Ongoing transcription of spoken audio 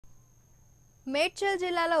మేడ్చల్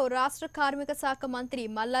జిల్లాలో రాష్ట్ర కార్మిక శాఖ మంత్రి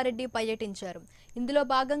మల్లా రెడ్డి పర్యటించారు. ఇందులో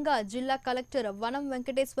భాగంగా జిల్లా కలెక్టర్ వనం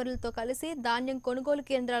వెంకటేశ్వర్లతో కలిసి ధాన్యం కొనుగోలు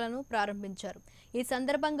కేంద్రాలను ప్రారంభించారు. ఈ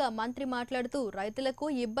సందర్భంగా మంత్రి మాట్లాడుతూ రైతులకు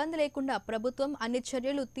ఇబ్బంది లేకుండా ప్రభుత్వం అన్ని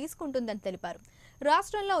చర్యలు తీసుకుంటుందని తెలిపారు.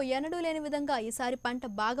 రాష్ట్రంలో ఎన్నడూ లేని విధంగా ఈసారి పంట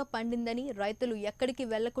బాగా పండిందని, రైతులు ఎక్కడికి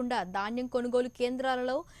వెళ్లకుండా ధాన్యం కొనుగోలు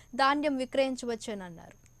కేంద్రాలలో ధాన్యం విక్రయించవచ్చని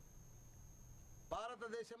అన్నారు.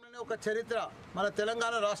 భారతదేశంలోనే ఒక చరిత్ర మన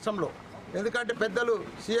తెలంగాణ రాష్ట్రంలో. ఎందుకంటే పెద్దలు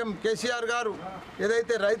సీఎం కేసీఆర్ గారు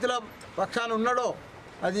ఏదైతే రైతుల పక్షాన ఉన్నాడో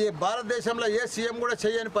అది భారతదేశంలో ఏ సీఎం కూడా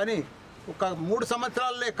చేయని పని. ఒక 3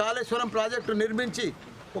 సంవత్సరాలనే కాళేశ్వరం ప్రాజెక్టు నిర్మించి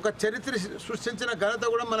ఒక చరిత్ర సృష్టించిన ఘనత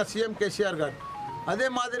కూడా మన సీఎం కేసీఆర్ గారు. అదే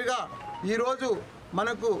మాదిరిగా ఈరోజు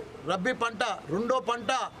మనకు రబ్బీ పంట, రెండో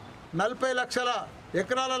పంట 40 లక్షల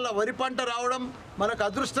ఎకరాలలో వరి పంట రావడం మనకు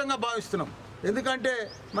అదృష్టంగా భావిస్తున్నాం. ఎందుకంటే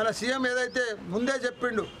మన సీఎం ఏదైతే ముందే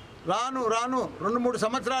చెప్పిండు, రాను 2-3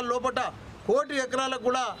 సంవత్సరాల లోపట 1 కోటి ఎకరాలకు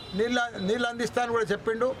కూడా నీళ్ళు అందిస్తానని కూడా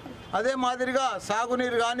చెప్పిండు. అదే మాదిరిగా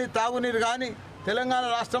సాగునీరు కానీ తాగునీరు కానీ తెలంగాణ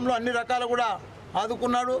రాష్ట్రంలో అన్ని రకాలు కూడా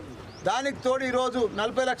ఆదుకున్నాడు. దానికి తోడు ఈరోజు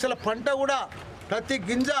 40 లక్షల పంట కూడా ప్రతి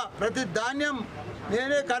గింజ ప్రతి ధాన్యం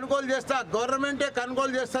నేనే కొనుగోలు చేస్తా, గవర్నమెంటే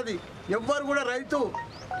కొనుగోలు చేస్తుంది. ఎవ్వరు కూడా రైతు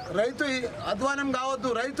అధ్వానం కావద్దు,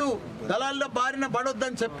 రైతు దళాల్లో బారిన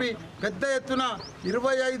పడొద్దని చెప్పి పెద్ద ఎత్తున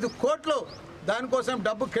 25 కోట్లు దానికోసం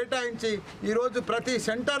డబ్బు కేటాయించి ఈరోజు ప్రతి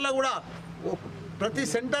సెంటర్ను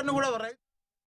కూడా